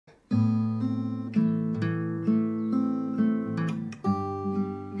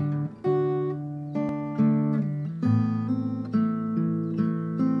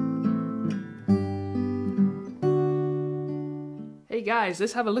guys,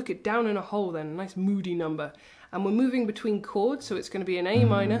 let's have a look at Down in a Hole then, a nice moody number. And we're moving between chords, so it's going to be an A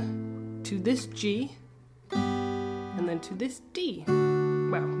minor to this G, and then to this D.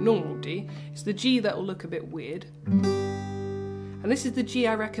 Well, normal D. It's the G that will look a bit weird. And this is the G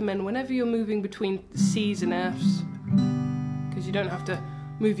I recommend whenever you're moving between C's and F's, because you don't have to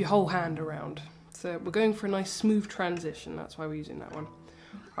move your whole hand around. So we're going for a nice smooth transition, that's why we're using that one.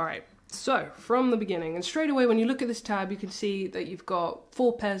 Alright, so from the beginning, and straight away when you look at this tab you can see that you've got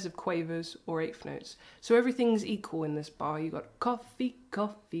 4 pairs of quavers or 8th notes. So everything's equal in this bar. You've got coffee,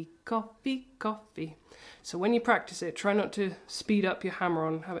 coffee, coffee, coffee. So when you practice it, try not to speed up your hammer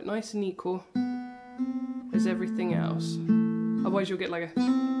on, have it nice and equal as everything else. Otherwise you'll get like a...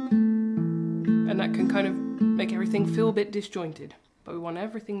 and that can kind of make everything feel a bit disjointed. But we want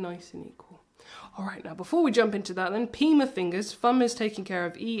everything nice and equal. Alright, now before we jump into that then, Pima fingers. Thumb is taking care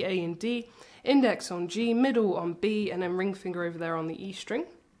of E, A and D, index on G, middle on B, and then ring finger over there on the E string.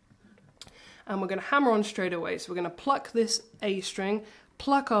 And we're going to hammer on straight away. So we're going to pluck this A string,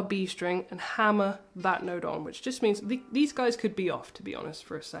 pluck our B string, and hammer that note on, which just means these guys could be off, to be honest,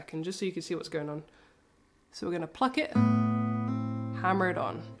 for a second, just so you can see what's going on. So we're going to pluck it, hammer it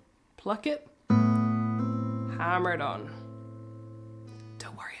on, pluck it, hammer it on.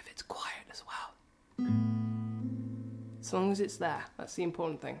 Don't worry if it's quiet as well. As long as it's there, that's the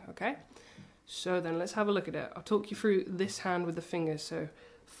important thing, okay? So then let's have a look at it. I'll talk you through this hand with the fingers. So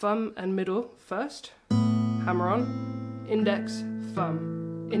thumb and middle first, hammer on, index,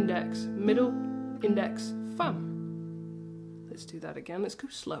 thumb, index, middle, index, thumb. Let's do that again, let's go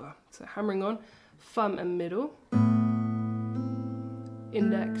slower. So hammering on, thumb and middle,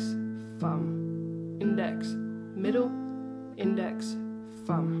 index, thumb, index, middle, index,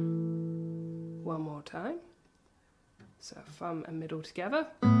 thumb. One more time. So thumb and middle together.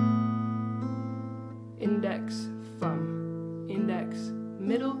 Index, thumb, index,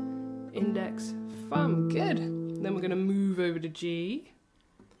 middle, index, thumb. Good. Then we're going to move over to G.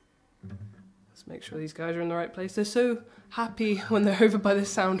 Let's make sure these guys are in the right place. They're so happy when they're over by the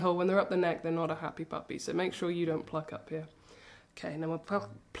sound hole. When they're up the neck, they're not a happy puppy. So make sure you don't pluck up here. Okay, now we're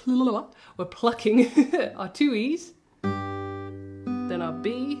plucking our 2 E's, then our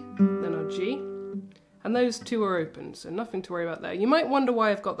B, then our G. And those 2 are open, so nothing to worry about there. You might wonder why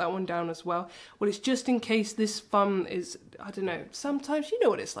I've got that one down as well. Well, it's just in case this thumb is, I don't know, sometimes you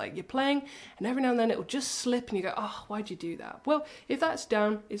know what it's like. You're playing, and every now and then it'll just slip, and you go, oh, why'd you do that? Well, if that's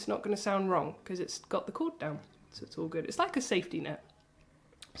down, it's not going to sound wrong, because it's got the chord down, so it's all good. It's like a safety net.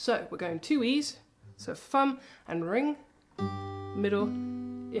 So, we're going 2 E's, so thumb and ring, middle,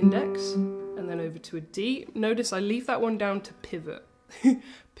 index, and then over to a D. Notice I leave that one down to pivot.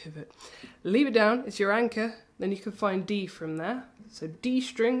 Pivot. Leave it down, it's your anchor, then you can find D from there. So D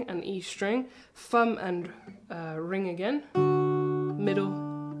string and E string, thumb and ring again, middle,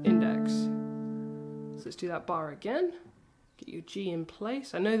 index. So let's do that bar again. Get your G in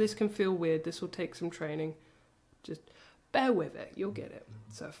place. I know this can feel weird, this will take some training. Just bear with it, you'll get it.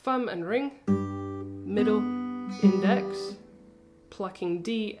 So thumb and ring, middle, index, plucking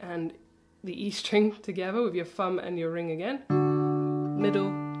D and the E string together with your thumb and your ring again,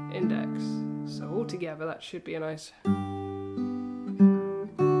 middle, index. So all together that should be a nice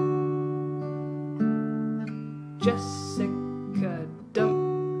Jessica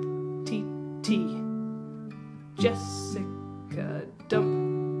dump T T, Jessica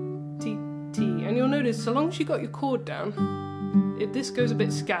dump T T. And you'll notice so long as you got your chord down, if this goes a bit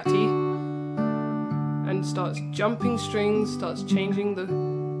scatty and starts jumping strings, starts changing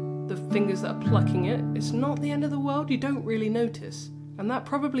the fingers that are plucking it, it's not the end of the world. You don't really notice. And that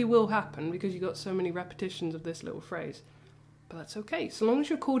probably will happen because you've got so many repetitions of this little phrase. But that's okay. So long as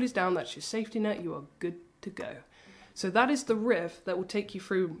your chord is down, that's your safety net, you are good to go. So that is the riff that will take you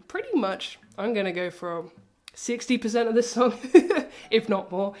through pretty much, I'm going to go for 60% of this song, if not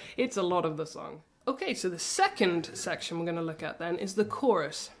more. It's a lot of the song. Okay, so the second section we're going to look at then is the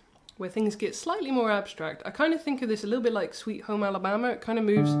chorus, where things get slightly more abstract. I kind of think of this a little bit like Sweet Home Alabama. It kind of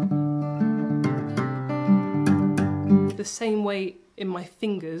moves the same way in my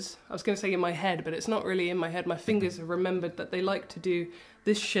fingers. I was going to say in my head, but it's not really in my head. My fingers have remembered that they like to do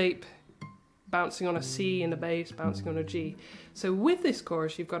this shape, bouncing on a C and a bass, bouncing on a G. So with this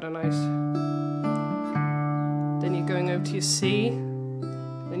chorus, you've got a nice... Then you're going over to your C,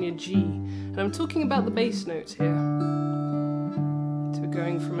 then your G. And I'm talking about the bass notes here. So we're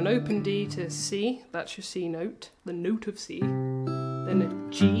going from an open D to C, that's your C note, the note of C, then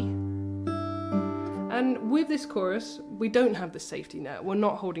a G. And with this chorus, we don't have the safety net. We're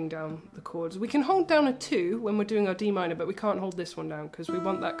not holding down the chords. We can hold down a 2 when we're doing our D minor, but we can't hold this one down because we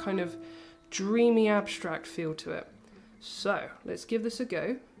want that kind of dreamy, abstract feel to it. So let's give this a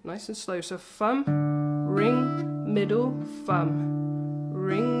go, nice and slow. So thumb, ring, middle, thumb,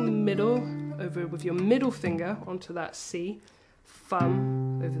 ring, middle, over with your middle finger onto that C,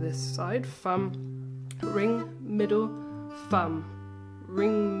 thumb over this side, thumb, ring, middle, thumb,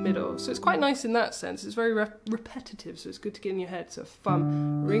 ring, middle. So it's quite nice in that sense. It's very repetitive, so it's good to get in your head. So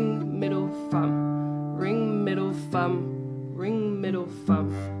thumb, ring, middle, thumb, ring, middle, thumb, ring, middle,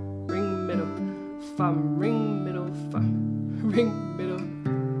 thumb, ring, middle, thumb, ring, middle, thumb, ring, middle.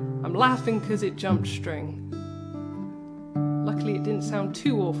 I'm laughing because it jumped string. Luckily it didn't sound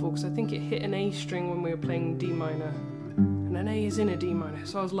too awful because I think it hit an A string when we were playing D minor. And an A is in a D minor,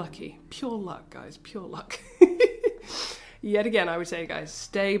 so I was lucky. Pure luck, guys, pure luck. Yet again, I would say, guys,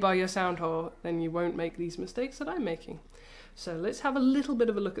 stay by your sound hole, then you won't make these mistakes that I'm making. So let's have a little bit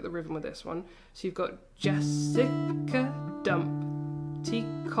of a look at the rhythm with this one. So you've got Jessica, dump, tea,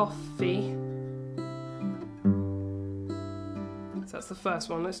 coffee. So that's the first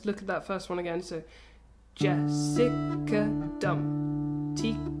one. Let's look at that first one again. So Jessica, dump,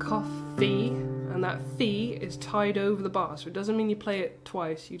 tea, coffee. And that fee is tied over the bar, so it doesn't mean you play it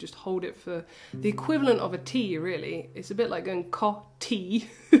twice, you just hold it for the equivalent of a T, really. It's a bit like going co-tea.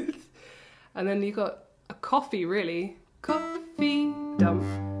 And then you've got a coffee, really. Coffee,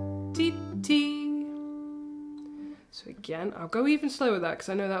 dump, tea, tea. So again, I'll go even slower with that, because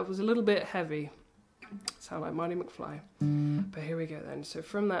I know that was a little bit heavy. Sound like Marty McFly. But here we go then. So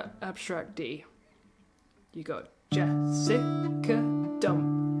from that abstract D, you got Jessica,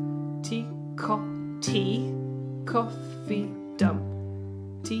 dump, tea, tea, coffee, dump,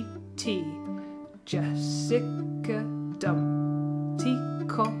 tea, tea, Jessica, dump, tea,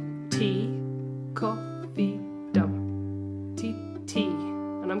 coffee, dump, tea, tea.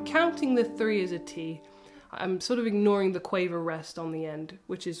 And I'm counting the 3 as a T. I'm sort of ignoring the quaver rest on the end,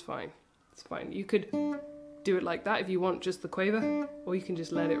 which is fine. It's fine. You could do it like that if you want just the quaver, or you can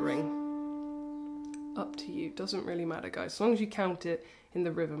just let it ring. Up to you. Doesn't really matter, guys, as long as you count it in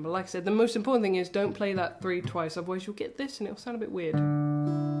the rhythm. But like I said, the most important thing is don't play that 3 twice, otherwise you'll get this and it'll sound a bit weird.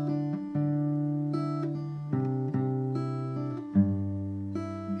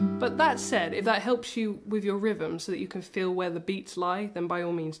 But that said, if that helps you with your rhythm so that you can feel where the beats lie, then by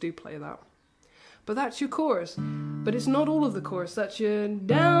all means do play that. But that's your chorus. But it's not all of the chorus. That's your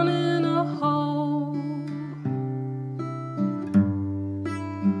down in a hole,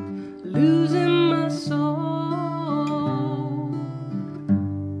 losing my soul.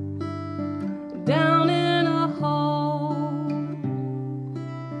 Down in a hole,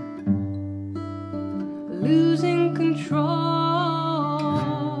 losing control.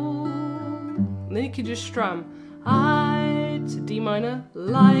 And then you could just strum I to D minor,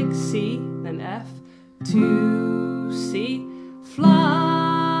 like C, then F to C,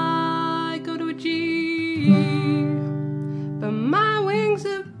 fly, go to a G. But my wings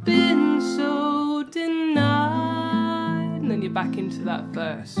have been so denied. And then you're back into that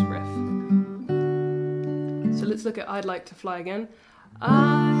verse riff. So let's look at I'd like to fly again.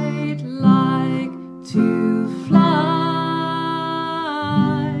 I'd like to fly,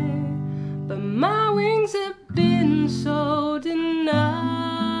 but my wings have been so denied.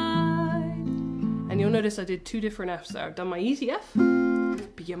 And you'll notice I did 2 different Fs there. I've done my easy F,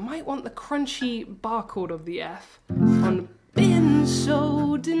 but you might want the crunchy bar chord of the F on been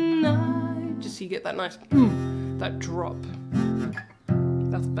so denied, just so you get that nice that drop.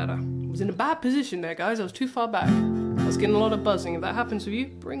 That's better. I was in a bad position there, guys. I was too far back. I was getting a lot of buzzing. If that happens with you,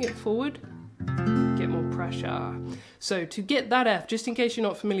 bring it forward. Get more pressure. So to get that F, just in case you're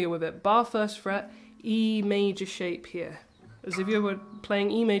not familiar with it, bar 1st fret, E major shape here. As if you were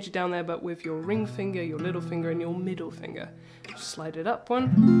playing E major down there, but with your ring finger, your little finger, and your middle finger. Just slide it up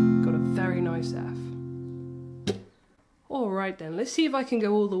one. Got a very nice F. Alright then, let's see if I can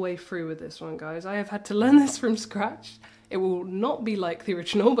go all the way through with this one, guys. I have had to learn this from scratch. It will not be like the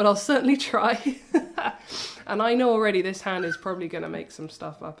original, but I'll certainly try. And I know already this hand is probably going to make some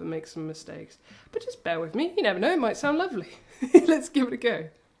stuff up and make some mistakes. But just bear with me, you never know, it might sound lovely. Let's give it a go.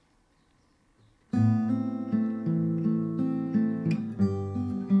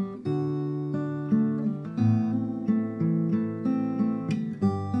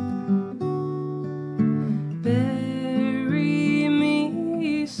 Bury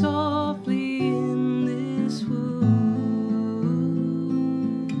me softly in this wood.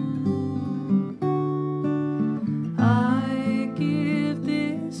 I give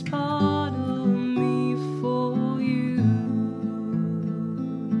this part of me for you.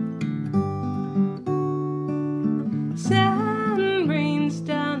 Sand rains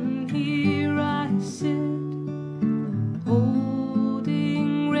down, here I sit,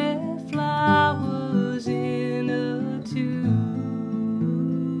 holding red flowers in a tube.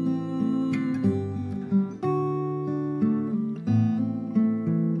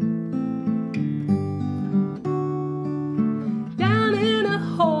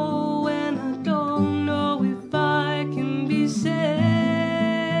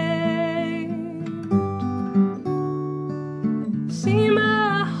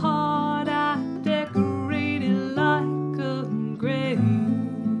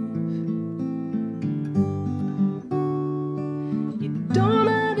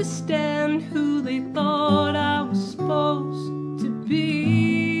 understand who they thought I was supposed to be.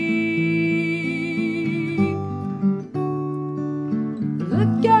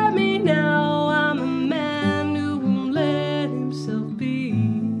 Look at me now, I'm a man who won't let himself be.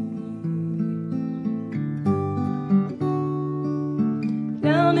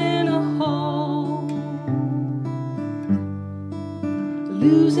 Down in a hole,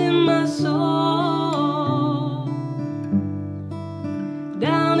 losing my soul.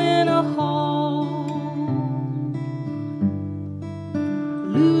 Down in a hole,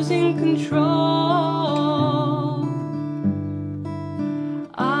 losing control.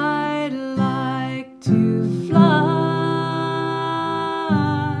 I'd like to fly,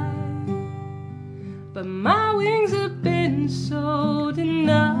 but my wings have been so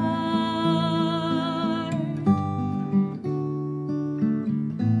denied.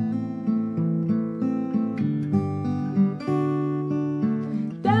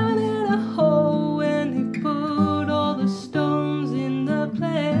 Down in a hole when they put all the stones in the place.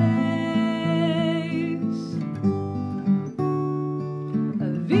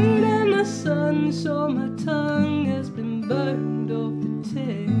 I've eaten the sun, so my tongue has been burned off the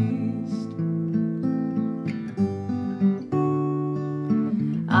taste.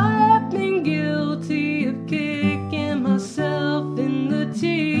 I have been guilty of kicking myself in the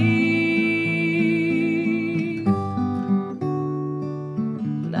teeth,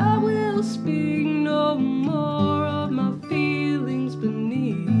 and I will speak no more of my feelings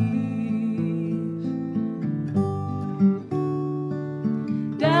beneath.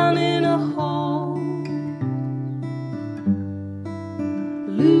 Down in a hole,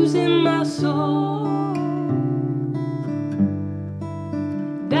 losing my soul.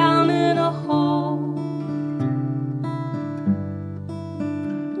 Down in a hole,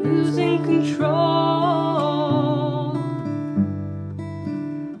 losing control.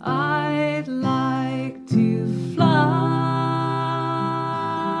 I'd like to fly,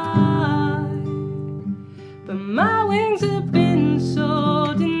 but my wings have been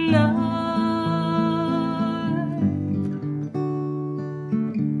so denied.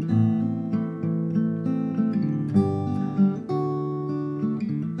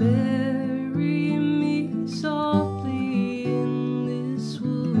 Bury me softly in this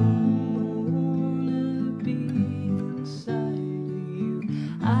womb. I wanna be inside of you.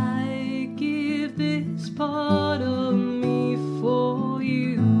 I give this part of me for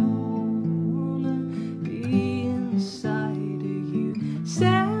you. I wanna be inside of you.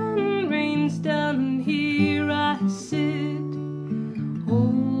 Sand rains down and here I sit,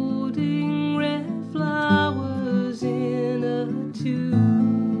 holding red flowers in a tube.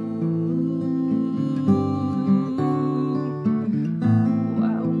 I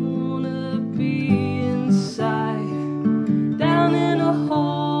wanna be inside, down in a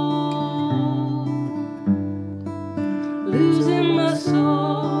hole, losing my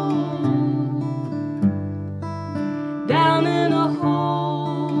soul. Down in a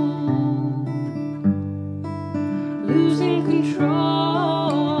hole, losing control.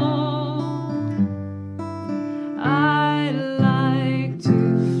 I'd like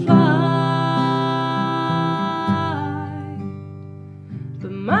to fly,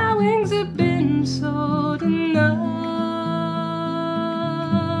 but my wings have been so denied.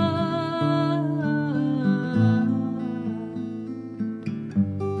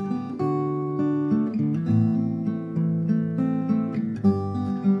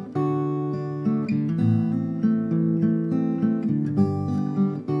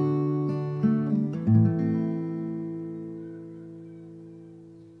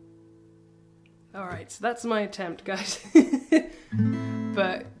 Alright, so that's my attempt, guys.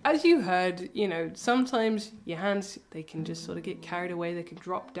 But as you heard, you know, sometimes your hands, they can just sort of get carried away, they can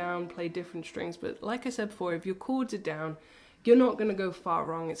drop down, play different strings, but like I said before, if your chords are down, you're not going to go far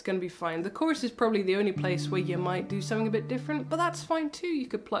wrong, it's going to be fine. The chorus is probably the only place where you might do something a bit different, but that's fine too. You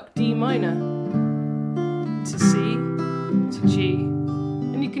could pluck D minor to C to G,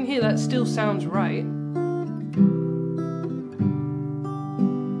 and you can hear that still sounds right.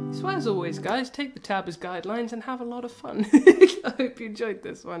 So as always, guys, take the tab as guidelines and have a lot of fun. I hope you enjoyed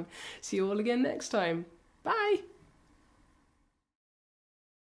this one. See you all again next time. Bye!